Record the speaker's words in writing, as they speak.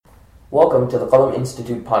Welcome to the Qalam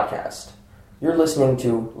Institute podcast. You're listening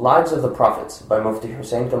to Lives of the Prophets by Mufti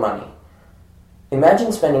Hussein Kamani.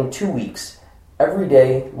 Imagine spending 2 weeks, every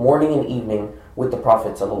day, morning and evening, with the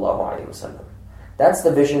Prophet ﷺ. That's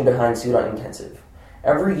the vision behind Seerah Intensive.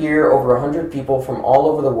 Every year, over 100 people from all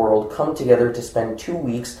over the world come together to spend 2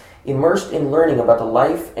 weeks immersed in learning about the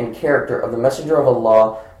life and character of the Messenger of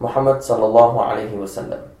Allah, Muhammad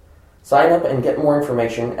ﷺ. Sign up and get more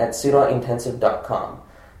information at seerahintensive.com.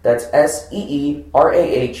 That's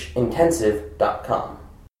SEERAH intensive.com.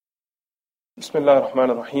 Bismillah ar-Rahman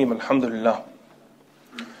ar-Rahim. Alhamdulillah.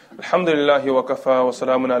 Alhamdulillahi wa kafa wa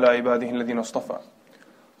salamun ala ibadihi alladhina astafa.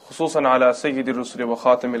 Khususan ala sayyidi rusuli wa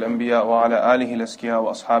khatam al-anbiya wa ala alihi al-askiya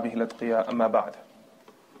wa ashabihi al-atqiya amma ba'd.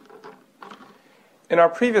 In our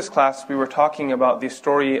previous class, we were talking about the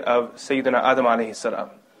story of Sayyidina Adam alayhi salam.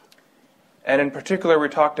 And in particular, we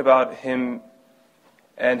talked about him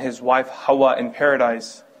and his wife Hawa in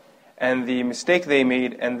paradise, and the mistake they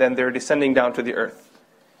made, and then they're descending down to the earth.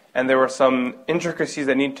 And there were some intricacies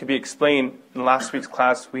that need to be explained in last week's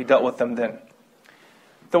class. We dealt with them then.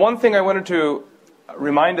 The one thing I wanted to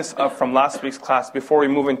remind us of from last week's class before we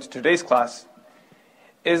move into today's class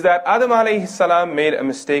is that Adam alayhi salam made a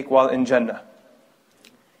mistake while in Jannah.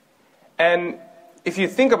 And if you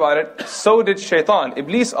think about it, so did Shaitan.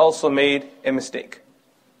 Iblis also made a mistake.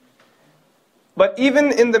 But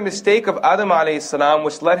even in the mistake of Adam alayhi salam,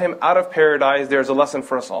 which led him out of paradise, there's a lesson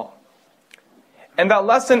for us all. And that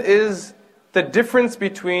lesson is the difference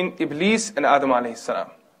between Iblis and Adam alayhi salam.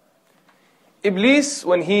 Iblis,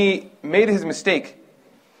 when he made his mistake,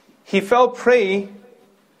 he fell prey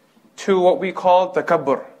to what we call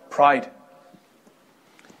takabbur, pride.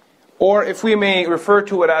 Or if we may refer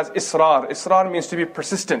to it as israr. Israr means to be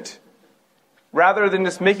persistent. Rather than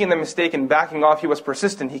just making the mistake and backing off, he was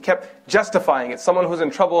persistent. He kept justifying it. Someone who's in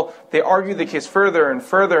trouble, they argue the case further and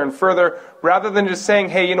further and further, rather than just saying,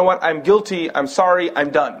 hey, you know what, I'm guilty, I'm sorry, I'm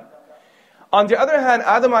done. On the other hand,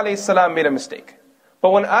 Adam alayhi salam made a mistake.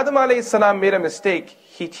 But when Adam alayhi salam made a mistake,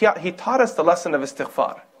 he taught us the lesson of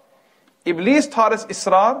istighfar. Iblis taught us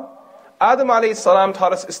israr, Adam alayhi salam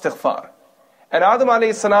taught us istighfar. And Adam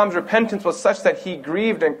alayhi salam's repentance was such that he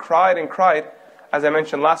grieved and cried, as I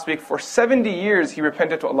mentioned last week, for 70 years he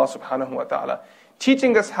repented to Allah subhanahu wa ta'ala,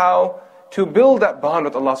 teaching us how to build that bond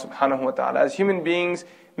with Allah subhanahu wa ta'ala. As human beings,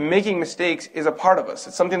 making mistakes is a part of us.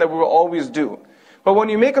 It's something that we will always do. But when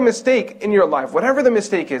you make a mistake in your life, whatever the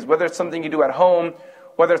mistake is, whether it's something you do at home,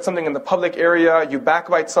 whether it's something in the public area, you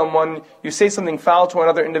backbite someone, you say something foul to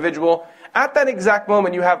another individual, at that exact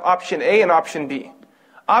moment you have option A and option B.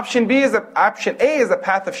 Option A is the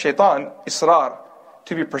path of shaitan, israr,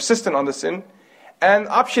 to be persistent on the sin. And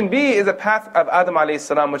option B is the path of Adam alayhi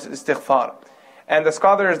salam, which is istighfar. And the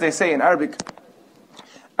scholars, they say in Arabic,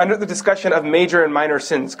 under the discussion of major and minor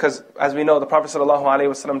sins, because as we know, the Prophet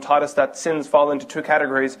ﷺ taught us that sins fall into two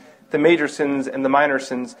categories, the major sins and the minor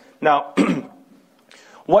sins. Now,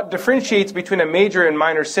 what differentiates between a major and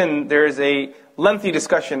minor sin, there is a lengthy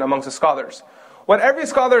discussion amongst the scholars. What every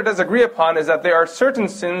scholar does agree upon is that there are certain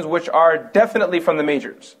sins which are definitely from the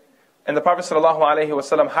majors. And the Prophet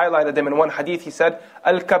ﷺ highlighted them in one hadith. He said,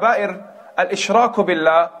 Al-kaba'ir al-ishraku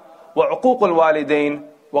billah wa uquq al-walidain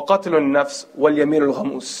wa qatl al-nafs wal yamin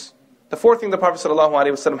al-ghamus. The fourth thing the Prophet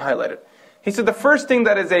ﷺ highlighted. He said the first thing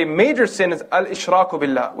that is a major sin is al-ishraku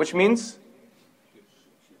billah, which means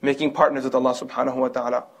making partners with Allah subhanahu wa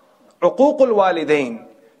ta'ala. Uquq al-walidain,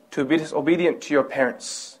 to be disobedient to your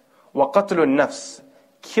parents. Wa qatl al-nafs,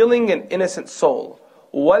 killing an innocent soul.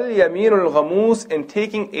 وَالْيَمِينُ الْغَمُوسِ, and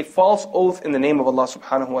taking a false oath in the name of Allah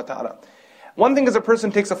subhanahu wa ta'ala. One thing is a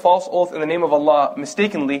person takes a false oath in the name of Allah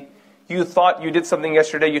mistakenly. You thought you did something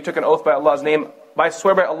yesterday, you took an oath by Allah's name. I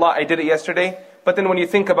swear by Allah, I did it yesterday. But then when you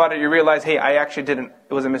think about it, you realize, hey, I actually didn't.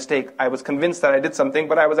 It was a mistake. I was convinced that I did something,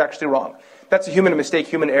 but I was actually wrong. That's a human mistake,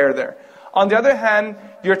 human error there. On the other hand,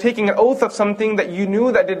 you're taking an oath of something that you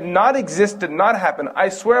knew that did not exist, did not happen. I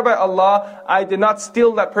swear by Allah, I did not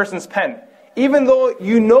steal that person's pen. Even though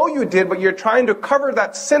you know you did, but you're trying to cover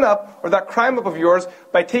that sin up or that crime up of yours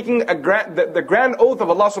by taking the grand oath of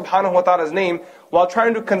Allah subhanahu wa ta'ala's name while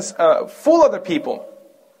trying to fool other people.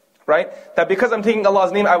 Right? That because I'm taking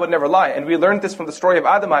Allah's name, I would never lie. And we learned this from the story of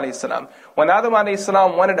Adam alayhi salam. When Adam alayhi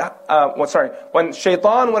salam when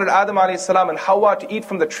Shaitan wanted Adam alayhi salam and Hawa to eat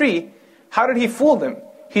from the tree, how did he fool them?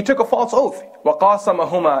 He took a false oath.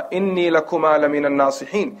 وَقَاسَمَهُمَا إِنِّي لَكُمَا لَمِنَ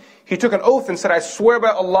النَّاصِحِينَ. He took an oath and said, I swear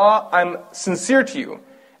by Allah, I'm sincere to you.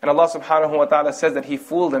 And Allah subhanahu wa ta'ala says that he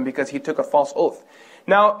fooled them because he took a false oath.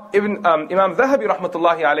 Now, Imam Dhahabi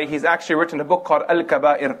rahmatullahi alayhi, he's actually written a book called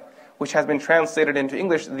Al-Kaba'ir, which has been translated into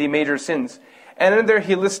English, The Major Sins. And in there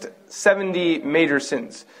he lists 70 major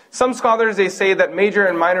sins. Some scholars, they say that major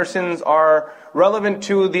and minor sins are relevant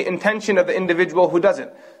to the intention of the individual who does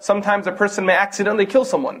it. Sometimes a person may accidentally kill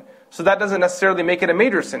someone. So that doesn't necessarily make it a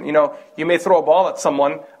major sin. You may throw a ball at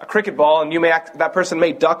someone, a cricket ball, and that person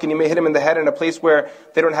may duck and you may hit him in the head in a place where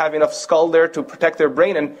they don't have enough skull there to protect their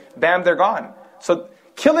brain, and bam, they're gone. So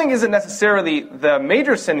killing isn't necessarily the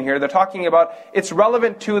major sin here. They're talking about it's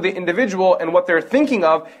relevant to the individual and what they're thinking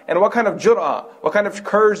of and what kind of jur'ah, what kind of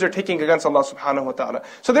courage they're taking against Allah subhanahu wa ta'ala.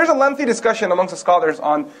 So there's a lengthy discussion amongst the scholars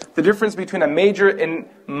on the difference between a major and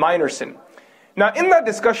minor sin. Now in that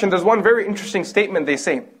discussion, there's one very interesting statement they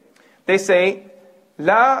say. They say,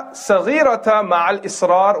 لا صغيرة مع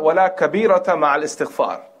الإصرار ولا كبيرة مع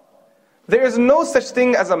الاستغفار. There is no such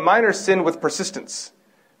thing as a minor sin with persistence.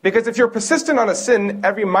 Because if you're persistent on a sin,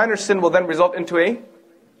 every minor sin will then result into a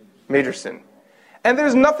major sin. And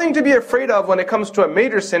there's nothing to be afraid of when it comes to a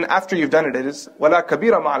major sin after you've done it. It is ولا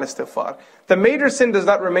كبيرة مع الاستغفار. The major sin does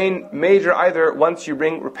not remain major either once you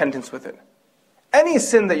bring repentance with it. Any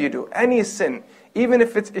sin that you do, any sin, even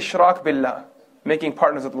if it's ishrak billah, making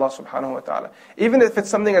partners with Allah subhanahu wa ta'ala. Even if it's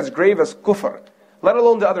something as grave as kufr, let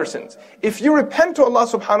alone the other sins. If you repent to Allah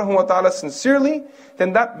subhanahu wa ta'ala sincerely,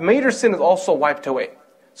 then that major sin is also wiped away.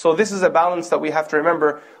 So this is a balance that we have to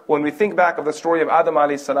remember when we think back of the story of Adam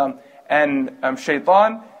alayhi salam and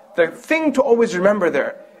shaitan. The thing to always remember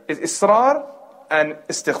there is israr and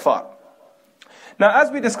istighfar. Now as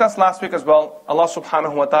we discussed last week as well, Allah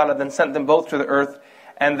subhanahu wa ta'ala then sent them both to the earth,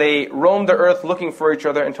 and they roamed the earth looking for each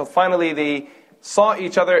other until finally they saw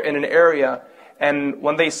each other in an area. And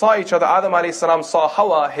when they saw each other, Adam alayhi salam saw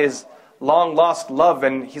Hawa, his long lost love,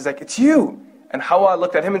 and he's like, it's you. And Hawa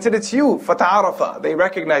looked at him and said, it's you. فَتَعَرَفَ. They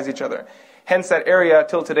recognized each other. Hence that area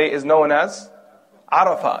till today is known as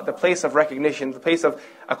Arafah, the place of recognition, the place of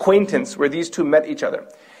acquaintance where these two met each other.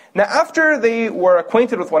 Now after they were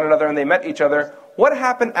acquainted with one another and they met each other, what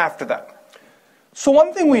happened after that? So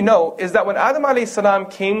one thing we know is that when Adam alayhi salam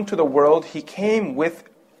came to the world, he came with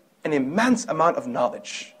an immense amount of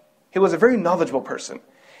knowledge. He was a very knowledgeable person.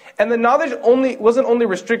 And the knowledge wasn't only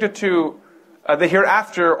restricted to the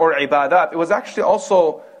hereafter or ibadat. It was actually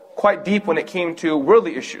also quite deep when it came to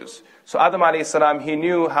worldly issues. So Adam alayhi salam, he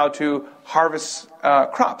knew how to harvest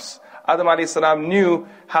crops. Adam alayhi salam knew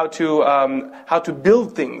how to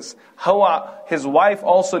build things. Hawa, his wife,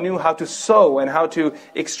 also knew how to sew and how to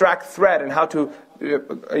extract thread and how to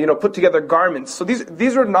put together garments. So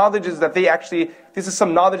these were knowledges that this is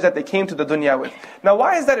some knowledge that they came to the dunya with. Now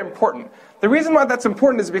why is that important? The reason why that's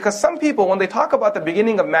important is because some people, when they talk about the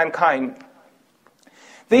beginning of mankind,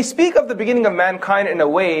 they speak of the beginning of mankind in a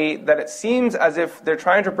way that it seems as if they're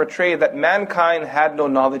trying to portray that mankind had no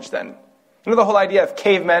knowledge then. The whole idea of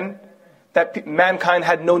cavemen, that mankind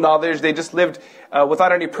had no knowledge, they just lived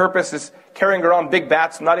without any purpose, just carrying around big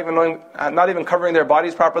bats, not even covering their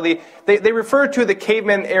bodies properly. They refer to the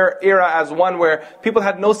caveman era as one where people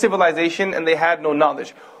had no civilization and they had no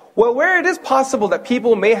knowledge. Well, where it is possible that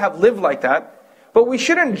people may have lived like that, but we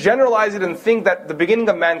shouldn't generalize it and think that the beginning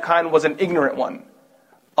of mankind was an ignorant one.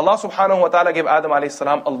 Allah subhanahu wa ta'ala gave Adam alayhi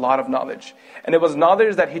salam a lot of knowledge. And it was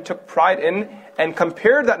knowledge that he took pride in and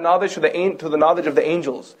compared that knowledge to the knowledge of the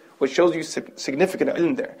angels, which shows you significant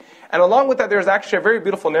ilm there. And along with that, there's actually a very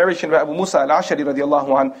beautiful narration by Abu Musa al-Ashari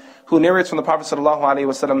radiallahu anh, who narrates from the Prophet sallallahu alayhi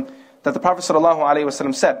wa sallam, that the Prophet sallallahu alayhi wa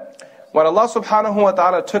sallam said, when Allah subhanahu wa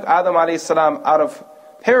ta'ala took Adam alayhi salam out of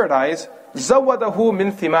paradise, زَوَّدَهُ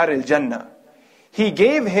مِنْ ثِمَارِ الْجَنَّةِ. He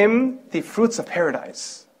gave him the fruits of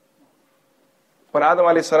paradise. When Adam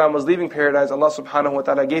alayhi salam was leaving paradise, Allah subhanahu wa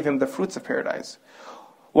ta'ala gave him the fruits of paradise.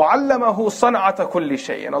 وَعَلَّمَهُ صَنْعَةَ كُلِّ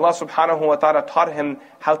شَيْءٍ. And Allah subhanahu wa ta'ala taught him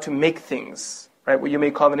how to make things. Right? What you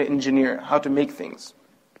may call an engineer, how to make things.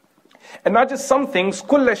 And not just some things,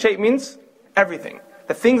 كُلَّ شَيْء means everything.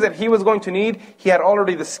 The things that he was going to need, he had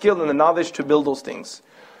already the skill and the knowledge to build those things.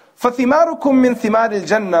 فَثِمَارُكُم مِّن ثِمَارِ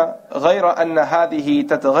الْجَنَّةِ غَيْرَ أَنَّ هَذِهِ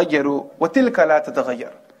تَتَغَيَّرُ وَتِلْكَ لَا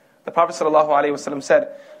تَتَغَيَّرُ. The Prophet ﷺ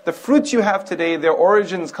said, the fruits you have today, their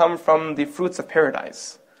origins come from the fruits of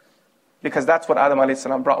paradise. Because that's what Adam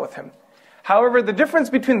ﷺ brought with him. However, the difference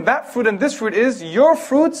between that fruit and this fruit is, your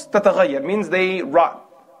fruits, تَتَغَيَّر, means they rot,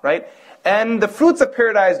 right? And the fruits of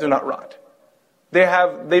paradise do not rot. They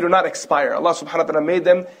do not expire. Allah subhanahu wa ta'ala made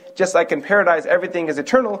them, just like in paradise, everything is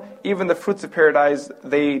eternal, even the fruits of paradise,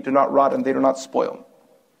 they do not rot and they do not spoil.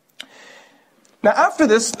 Now after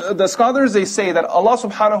this, the scholars, they say that Allah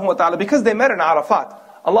subhanahu wa ta'ala, because they met in Arafat,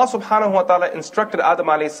 Allah subhanahu wa ta'ala instructed Adam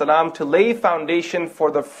alayhi salam to lay foundation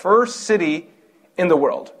for the first city in the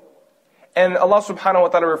world. And Allah subhanahu wa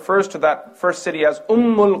ta'ala refers to that first city as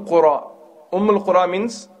Ummul Qura. Ummul Qura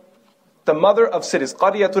means the mother of cities.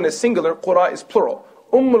 Qaryatun is singular, Qura is plural.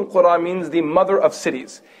 Qura means the mother of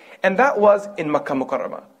cities. And that was in Makkah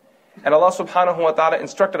Mukarramah. And Allah subhanahu wa ta'ala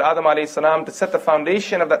instructed Adam alayhi salam to set the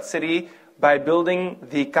foundation of that city by building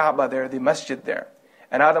the Kaaba there, the masjid there.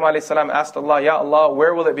 And Adam alayhi salam asked Allah, Ya Allah,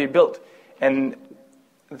 where will it be built? And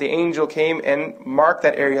the angel came and marked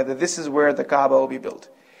that area, that this is where the Kaaba will be built.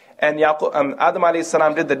 And Adam alayhi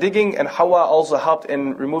salam did the digging, and Hawa also helped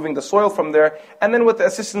in removing the soil from there. And then with the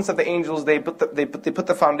assistance of the angels, they put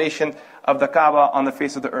the foundation of the Kaaba on the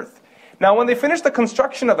face of the earth. Now when they finished the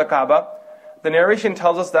construction of the Kaaba, the narration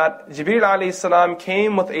tells us that Jibreel alayhi salam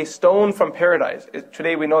came with a stone from paradise.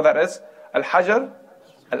 Today we know that as Al-Hajar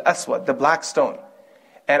Al-Aswad, the black stone.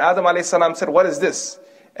 And Adam alayhi salam said, what is this?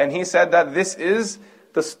 And he said that this is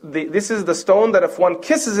the stone that if one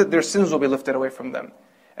kisses it, their sins will be lifted away from them.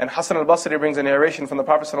 And Hasan al-Basri brings a narration from the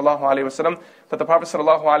Prophet ﷺ that the Prophet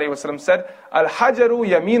ﷺ said, Al-Hajaru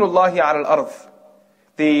yaminullahi ala al-ardh.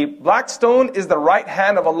 The black stone is the right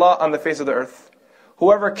hand of Allah on the face of the earth.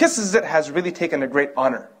 Whoever kisses it has really taken a great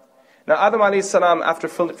honor. Now Adam alayhi salam, after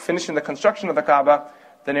finishing the construction of the Kaaba,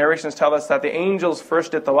 the narrations tell us that the angels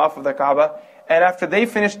first did tawaf of the Kaaba, and after they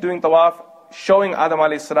finished doing tawaf, showing Adam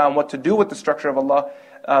alayhi salam what to do with the structure of Allah,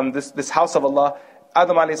 this house of Allah,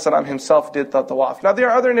 Adam alayhi salam himself did the tawaf. Now there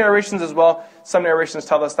are other narrations as well. Some narrations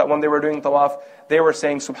tell us that when they were doing tawaf, they were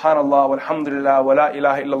saying Subhanallah, walhamdulillah, wa la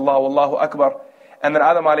ilaha illallah, wallahu akbar. And then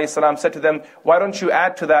Adam alayhi salam said to them, why don't you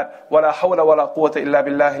add to that, وَلَا حَوْلَ وَلَا قُوَّةَ إِلَّا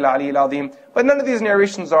بِاللَّهِ الْعَلِيِّ الْعَظِيمِ. But none of these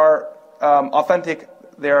narrations are authentic.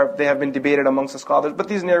 They have been debated amongst the scholars, but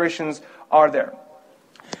these narrations are there.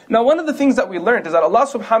 Now one of the things that we learned is that Allah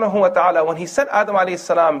subhanahu wa ta'ala, when He sent Adam alayhi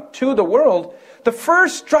salam to the world, the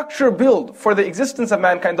first structure built for the existence of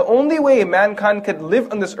mankind, the only way mankind could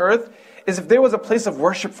live on this earth is if there was a place of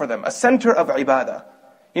worship for them, a center of ibadah.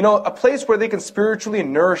 A place where they can spiritually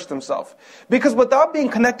nourish themselves. Because without being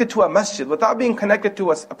connected to a masjid, without being connected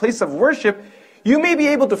to a place of worship, you may be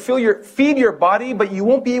able to feed your body, but you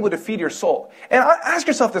won't be able to feed your soul. And ask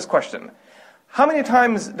yourself this question. How many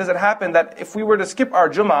times does it happen that if we were to skip our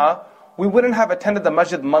Jum'ah, we wouldn't have attended the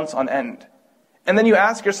masjid months on end? And then you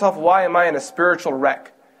ask yourself, why am I in a spiritual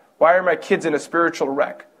wreck? Why are my kids in a spiritual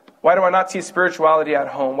wreck? Why do I not see spirituality at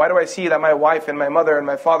home? Why do I see that my wife and my mother and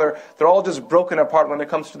my father, they're all just broken apart when it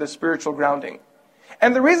comes to the spiritual grounding?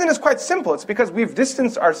 And the reason is quite simple. It's because we've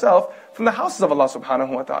distanced ourselves from the houses of Allah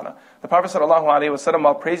subhanahu wa ta'ala. The Prophet sallallahu alaihi wasallam,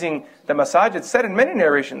 while praising the masajid, said in many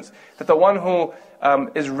narrations that the one who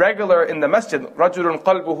is regular in the masjid, رَجُلٌ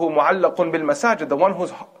قَلْبُهُ مُعَلَّقٌ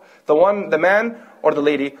بِالْمَسَاجِد, the man or the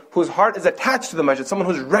lady whose heart is attached to the masjid, someone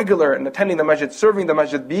who's regular in attending the masjid, serving the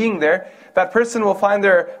masjid, being there, that person will find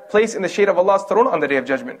their place in the shade of Allah's throne on the Day of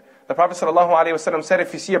Judgment. The Prophet ﷺ said,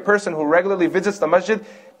 if you see a person who regularly visits the masjid,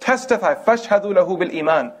 testify, فَاشْهَدُوا لَهُ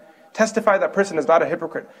بِالْإِيمَانِ. Testify that person is not a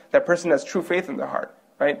hypocrite, that person has true faith in their heart.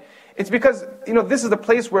 Right? It's because, this is the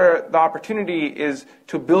place where the opportunity is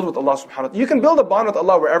to build with Allah subhanahu wa ta'ala. You can build a bond with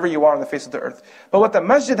Allah wherever you are on the face of the earth. But what the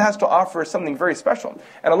masjid has to offer is something very special.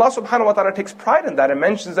 And Allah subhanahu wa ta'ala takes pride in that and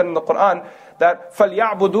mentions that in the Quran, that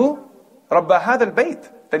فَلْيَعْبُدُوا رَبَّ هَذَا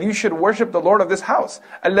الْبَيْتِ, that you should worship the Lord of this house.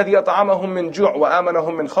 الَّذِي أَطْعَمَهُم مِّن جُوعٍ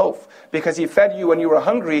وَآمَنَهُم مِّن خَوْفٍ. Because He fed you when you were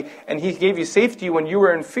hungry, and He gave you safety when you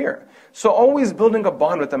were in fear. So always building a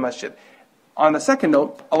bond with the masjid. On the second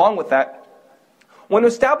note, along with that, when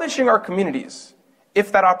establishing our communities,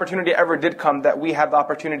 if that opportunity ever did come, that we had the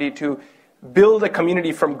opportunity to build a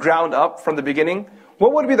community from ground up, from the beginning,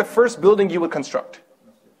 what would be the first building you would construct?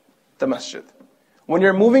 The masjid. When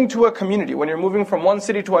you're moving to a community, when you're moving from one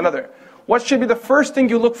city to another, what should be the first thing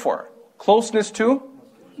you look for? Closeness to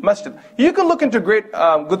masjid. You can look into great,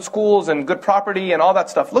 good schools and good property and all that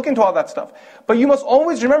stuff. Look into all that stuff. But you must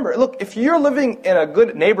always remember, look, if you're living in a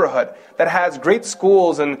good neighborhood that has great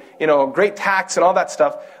schools and, great tax and all that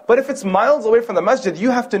stuff, but if it's miles away from the masjid, you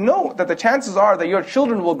have to know that the chances are that your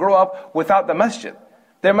children will grow up without the masjid.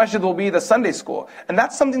 Their masjid will be the Sunday school. And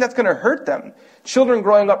that's something that's going to hurt them. Children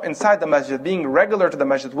growing up inside the masjid, being regular to the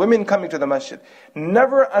masjid, women coming to the masjid.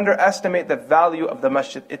 Never underestimate the value of the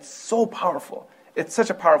masjid. It's so powerful. It's such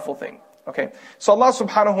a powerful thing. Okay, so Allah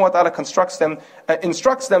subhanahu wa ta'ala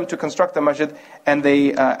instructs them to construct the masjid, and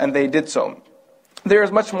they did so. There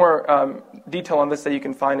is much more detail on this that you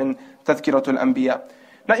can find in Tadhkiratul Anbiya.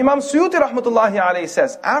 Now Imam Suyuti rahmatullahi alayhi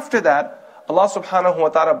says, after that, Allah subhanahu wa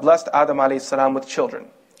ta'ala blessed Adam alayhi salam with children.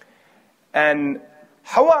 And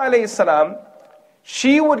Hawa alayhi salam,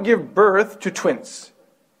 she would give birth to twins.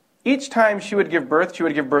 Each time she would give birth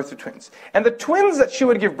to twins. And the twins that she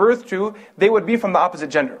would give birth to, they would be from the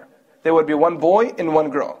opposite gender. There would be one boy and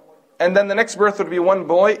one girl. And then the next birth would be one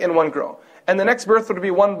boy and one girl. And the next birth would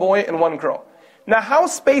be one boy and one girl. Now, how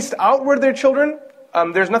spaced out were their children?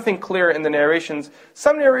 There's nothing clear in the narrations.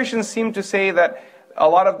 Some narrations seem to say that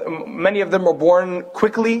many of them were born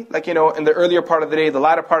quickly, like, in the earlier part of the day, the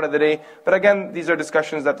latter part of the day. But again, these are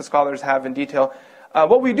discussions that the scholars have in detail.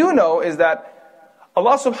 What we do know is that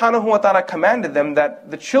Allah subhanahu wa ta'ala commanded them that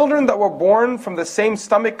the children that were born from the same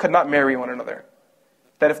stomach could not marry one another.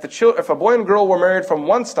 That if a boy and girl were married from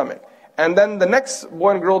one stomach, and then the next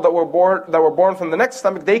boy and girl that were born from the next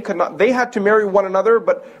stomach, they had to marry one another,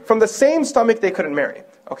 but from the same stomach they couldn't marry.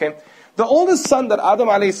 Okay? The oldest son that Adam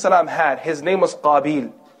alayhi salam had, his name was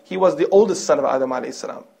Qabil. He was the oldest son of Adam alayhi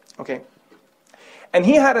salam. Okay? And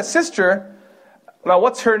he had a sister. Now,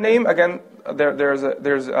 what's her name? Again,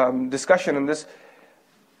 there's discussion in this.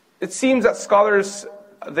 It seems that scholars,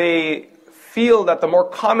 they feel that the more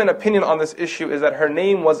common opinion on this issue is that her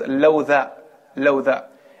name was Lawdha.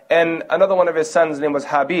 And another one of his sons' name was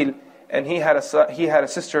Habil, and he had a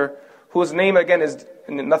sister whose name, again, is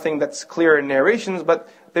nothing that's clear in narrations, but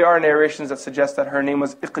there are narrations that suggest that her name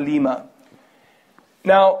was Iqlima.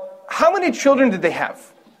 Now, how many children did they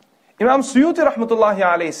have? Imam Suyuti rahmatullahi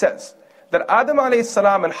alayhi says that Adam alayhi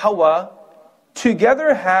salam and Hawa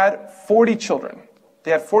together had 40 children.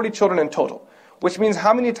 They had 40 children in total, which means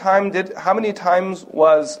how many times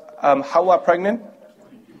was Hawa pregnant?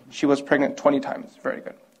 She was pregnant 20 times. Very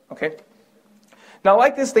good. Okay. Now,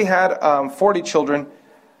 like this, they had 40 children.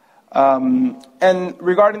 And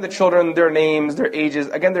regarding the children, their names, their ages,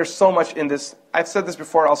 again, there's so much in this. I've said this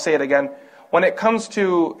before, I'll say it again. When it comes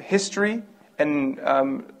to history and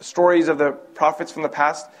stories of the prophets from the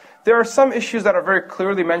past, there are some issues that are very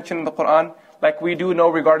clearly mentioned in the Quran, like we do know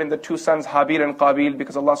regarding the two sons, Habil and Qabil,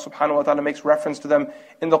 because Allah subhanahu wa ta'ala makes reference to them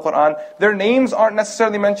in the Quran. Their names aren't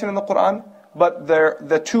necessarily mentioned in the Quran, but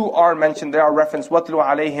the two are mentioned, they are referenced. وَاتْلُ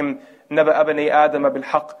عَلَيْهِمْ نَبَأَ بَنِي آدَمَ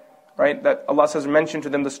بِالْحَقِّ. Right? That Allah says, mention to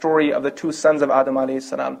them the story of the two sons of Adam alayhi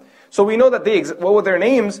salam. So we know that what were their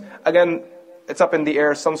names? Again, it's up in the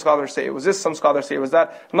air. Some scholars say it was this, some scholars say it was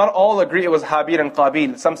that. Not all agree it was Habil and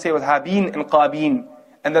Qabil. Some say it was Habin and Qabin.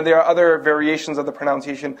 And then there are other variations of the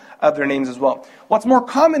pronunciation of their names as well. What's more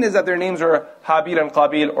common is that their names are Habil and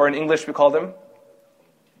Qabil, or in English we call them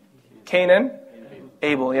Cain and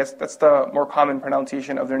Abel. Yes, that's the more common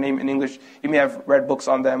pronunciation of their name in English. You may have read books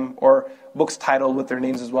on them, or books titled with their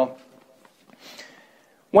names as well.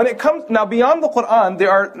 When it comes, now beyond the Quran, there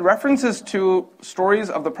are references to stories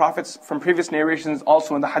of the prophets from previous narrations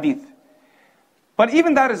also in the Hadith. But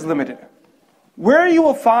even that is limited. Where you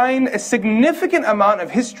will find a significant amount of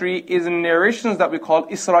history is in narrations that we call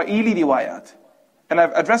Israeli riwayat. And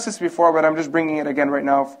I've addressed this before, but I'm just bringing it again right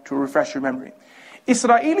now to refresh your memory.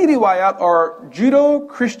 Israeli riwayat are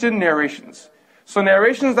Judeo-Christian narrations. So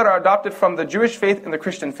narrations that are adopted from the Jewish faith and the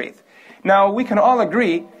Christian faith. Now, we can all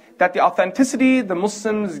agree that the authenticity the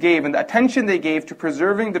Muslims gave and the attention they gave to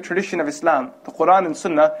preserving the tradition of Islam, the Quran and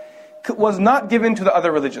Sunnah, was not given to the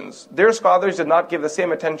other religions. Their scholars did not give the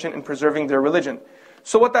same attention in preserving their religion.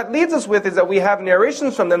 So what that leads us with is that we have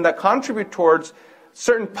narrations from them that contribute towards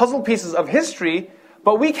certain puzzle pieces of history,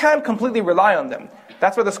 but we can't completely rely on them.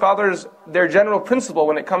 That's why the scholars, their general principle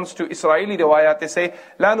when it comes to Israeli riwayat, they say,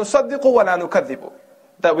 لا نصدق ولا نكذب.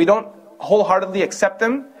 That we don't wholeheartedly accept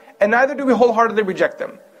them, and neither do we wholeheartedly reject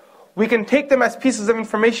them. We can take them as pieces of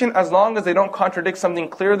information as long as they don't contradict something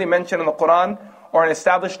clearly mentioned in the Quran or an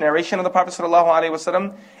established narration of the Prophet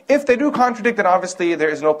ﷺ. If they do contradict, then obviously there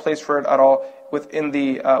is no place for it at all within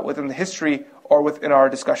the history or within our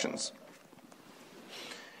discussions.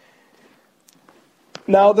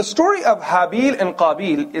 Now, the story of Habil and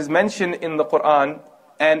Qabil is mentioned in the Quran,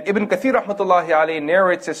 and Ibn Kathir rahmatullahi alayhi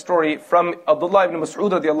narrates a story from Abdullah ibn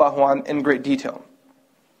Mas'ud radiallahu anh in great detail.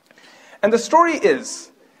 And the story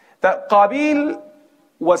is that Qabil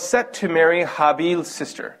was set to marry Habil's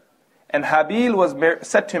sister, and Habil was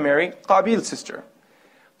set to marry Qabil's sister.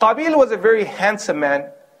 Qabil was a very handsome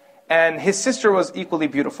man, and his sister was equally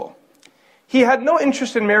beautiful. He had no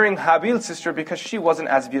interest in marrying Habil's sister because she wasn't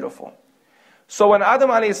as beautiful. So when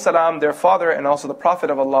Adam alayhi salam, their father and also the Prophet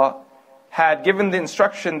of Allah, had given the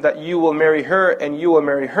instruction that you will marry her and you will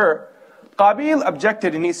marry her, Qabil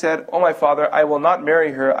objected and he said, "Oh my father, I will not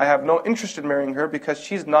marry her. I have no interest in marrying her because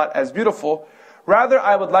she's not as beautiful. Rather,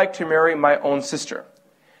 I would like to marry my own sister."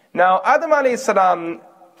 Now, Adam alayhi salam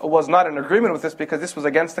was not in agreement with this because this was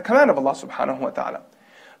against the command of Allah subhanahu wa ta'ala.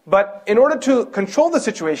 But in order to control the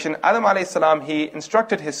situation, Adam alayhi salam, he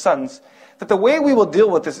instructed his sons that the way we will deal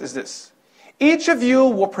with this is this. Each of you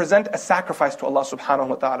will present a sacrifice to Allah subhanahu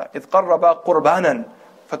wa ta'ala. إِذْ قَرَّبَا قُرْبَانًا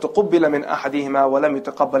فَتُقُبِّلَ مِنْ أَحَدِهِمَا وَلَمْ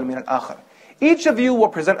يُتَقَبَّلْ مِنَ الْآخَرِ. Each of you will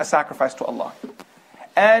present a sacrifice to Allah.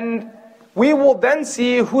 And we will then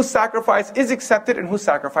see whose sacrifice is accepted and whose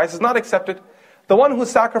sacrifice is not accepted. The one whose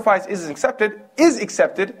sacrifice is accepted,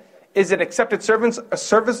 is an accepted servant, a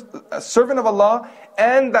servant of Allah,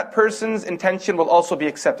 and that person's intention will also be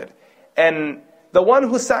accepted. And the one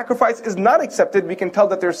whose sacrifice is not accepted, we can tell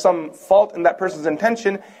that there's some fault in that person's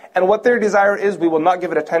intention, and what their desire is, we will not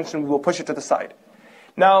give it attention, we will push it to the side.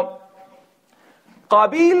 Now,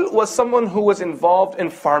 Qabil was someone who was involved in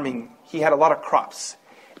farming. He had a lot of crops.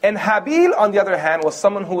 And Habil, on the other hand, was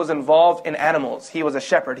someone who was involved in animals. He was a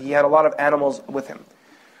shepherd. He had a lot of animals with him.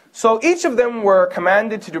 So each of them were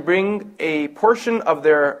commanded to bring a portion of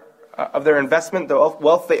their investment, the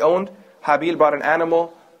wealth they owned. Habil brought an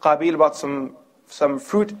animal. Qabil brought some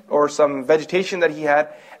fruit or some vegetation that he had.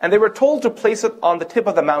 And they were told to place it on the tip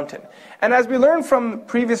of the mountain. And as we learned from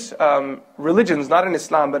previous religions, not in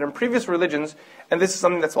Islam, but in previous religions, and this is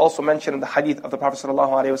something that's also mentioned in the hadith of the Prophet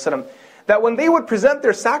ﷺ, that when they would present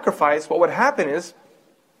their sacrifice, what would happen is,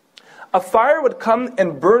 a fire would come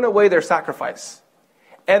and burn away their sacrifice.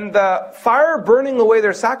 And the fire burning away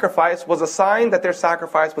their sacrifice was a sign that their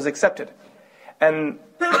sacrifice was accepted. And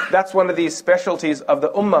that's one of the specialties of the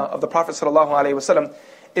ummah of the Prophet ﷺ,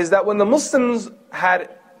 is that when the Muslims had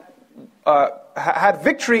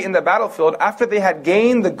victory in the battlefield, after they had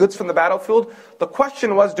gained the goods from the battlefield, the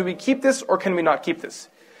question was, do we keep this or can we not keep this?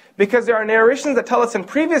 Because there are narrations that tell us in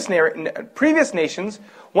previous nations,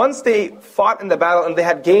 once they fought in the battle and they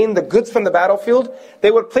had gained the goods from the battlefield,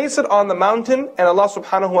 they would place it on the mountain and Allah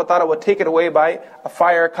subhanahu wa ta'ala would take it away by a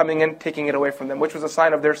fire coming in, taking it away from them, which was a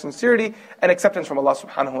sign of their sincerity and acceptance from Allah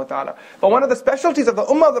subhanahu wa ta'ala. But one of the specialties of the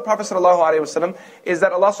ummah of the Prophet sallallahu alaihi wasallam is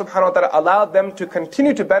that Allah subhanahu wa ta'ala allowed them to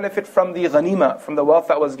continue to benefit from the ghanima, from the wealth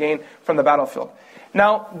that was gained from the battlefield.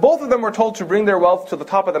 Now, both of them were told to bring their wealth to the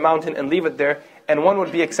top of the mountain and leave it there, and one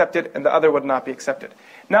would be accepted and the other would not be accepted.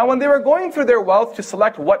 Now, when they were going through their wealth to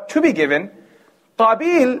select what to be given,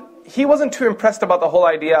 Qabil, he wasn't too impressed about the whole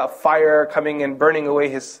idea of fire coming and burning away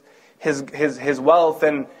his wealth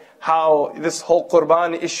and how this whole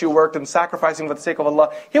qurban issue worked and sacrificing for the sake of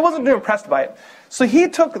Allah. He wasn't too impressed by it. So he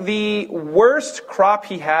took the worst crop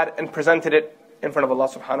he had and presented it in front of Allah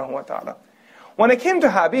subhanahu wa ta'ala. When it came to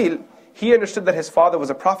Habil, he understood that his father was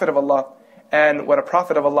a prophet of Allah, and what a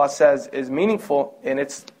prophet of Allah says is meaningful and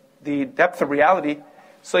it's the depth of reality.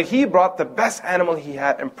 So he brought the best animal he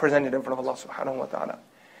had and presented it in front of Allah subhanahu wa ta'ala.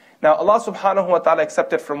 Now Allah subhanahu wa ta'ala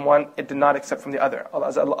accepted from one, it did not accept from the other.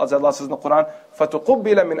 As Allah says in the Quran,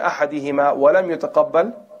 فَتُقُبِّلَ مِنْ أَحَدِهِمَا وَلَمْ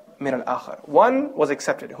يُتَقَبَّلْ مِنَ الْآخَرِ. One was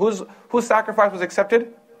accepted. Whose sacrifice was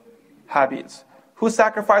accepted? Habil's. Whose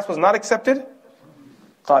sacrifice was not accepted?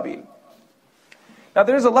 Qabil. Now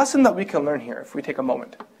there's a lesson that we can learn here if we take a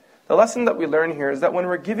moment. The lesson that we learn here is that when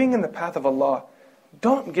we're giving in the path of Allah,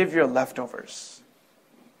 don't give your leftovers.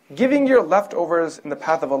 Giving your leftovers in the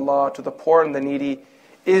path of Allah to the poor and the needy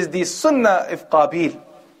is the sunnah of Qabil.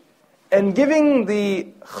 And giving the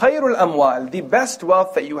khayrul amwal, the best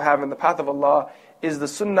wealth that you have in the path of Allah, is the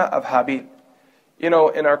sunnah of Habil. You know,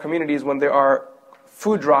 in our communities when there are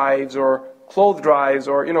food drives or clothes drives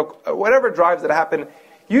or whatever drives that happen,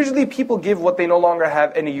 usually people give what they no longer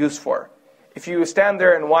have any use for. If you stand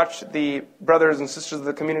there and watch the brothers and sisters of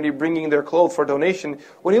the community bringing their clothes for donation,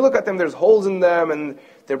 when you look at them, there's holes in them and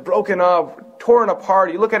they're broken up, torn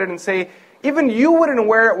apart. You look at it and say, even you wouldn't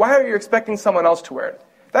wear it, why are you expecting someone else to wear it?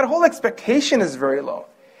 That whole expectation is very low.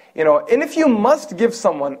 And if you must give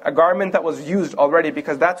someone a garment that was used already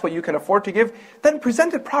because that's what you can afford to give, then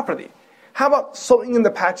present it properly. How about sewing in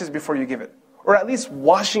the patches before you give it? Or at least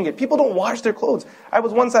washing it. People don't wash their clothes. I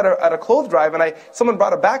was once at a clothes drive and someone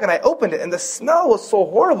brought a bag and I opened it and the smell was so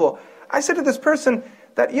horrible. I said to this person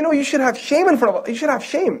that, you should have shame in front of Allah. You should have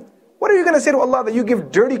shame. What are you going to say to Allah that you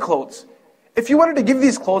give dirty clothes? If you wanted to give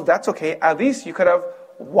these clothes, that's okay. At least you could have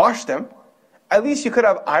washed them. At least you could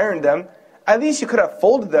have ironed them. At least you could have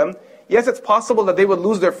folded them. Yes, it's possible that they would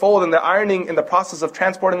lose their fold and the ironing in the process of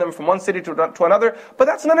transporting them from one city to another, but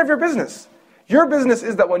that's none of your business. Your business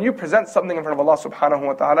is that when you present something in front of Allah subhanahu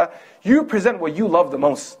wa ta'ala, you present what you love the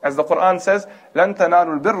most. As the Quran says, لَن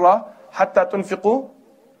تَنَالُوا الْبِرَّ حَتَّى تُنْفِقُوا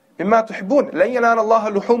مِمَّا تُحِبُّونَ لَن يَنَالَ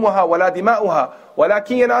اللَّهَ لُحُومُهَا وَلَا دِمَاؤُهَا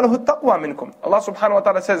وَلَكِنْ يَنَالُهُ التَّقْوَى مِنْكُمْ. Allah subhanahu wa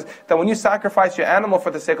ta'ala says that when you sacrifice your animal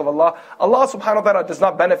for the sake of Allah, Allah subhanahu wa ta'ala does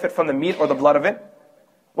not benefit from the meat or the blood of it.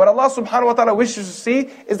 What Allah subhanahu wa ta'ala wishes to see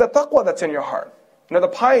is the taqwa that's in your heart. The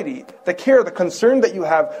piety, the care, the concern that you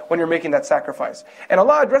have when you're making that sacrifice. And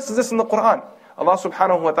Allah addresses this in the Quran. Allah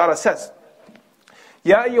subhanahu wa ta'ala says,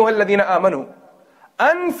 يَا أَيُّهَا الَّذِينَ آمَنُوا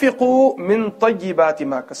أَنفِقُوا مِن طَيِّبَاتِ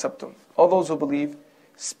مَا كَسَبْتُمْ. All those who believe,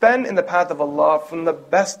 spend in the path of Allah from the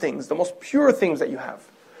best things, the most pure things that you have.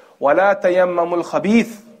 وَلَا تَيَمَّمُوا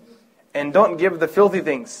الْخَبِيثِ. And don't give the filthy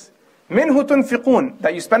things. مِنْهُ تُنْفِقُونَ.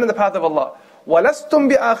 That you spend in the path of Allah.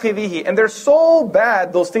 وَلَسْتُمْ بِآخِذِهِ. And they're so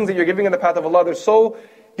bad, those things that you're giving in the path of Allah, they're so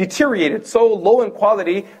deteriorated, so low in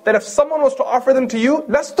quality, that if someone was to offer them to you,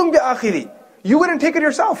 لَسْتُمْ بِآخِذِهِ, you wouldn't take it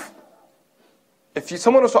yourself. If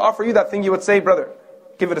someone was to offer you that thing, you would say, brother,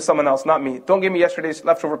 give it to someone else, not me. Don't give me yesterday's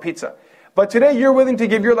leftover pizza. But today you're willing to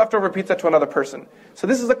give your leftover pizza to another person. So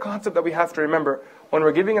this is a concept that we have to remember. When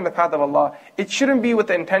we're giving in the path of Allah, it shouldn't be with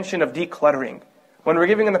the intention of decluttering. When we're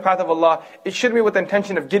giving in the path of Allah, it shouldn't be with the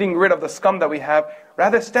intention of getting rid of the scum that we have.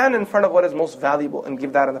 Rather, stand in front of what is most valuable and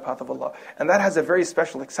give that in the path of Allah. And that has a very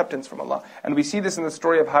special acceptance from Allah. And we see this in the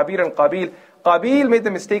story of Habil and Qabil. Qabil made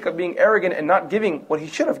the mistake of being arrogant and not giving what he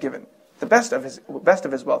should have given, the best of his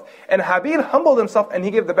wealth. And Habil humbled himself and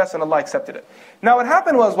he gave the best and Allah accepted it. Now what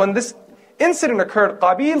happened was, when this incident occurred,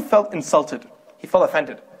 Qabil felt insulted. He felt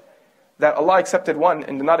offended that Allah accepted one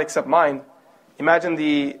and did not accept mine. Imagine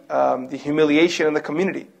the humiliation in the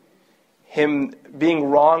community. Him being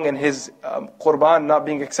wrong and his qurban not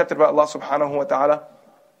being accepted by Allah subhanahu wa ta'ala.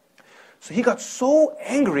 So he got so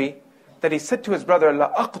angry that he said to his brother,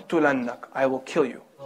 لَأَقْتُلَنَّكَ, I will kill you.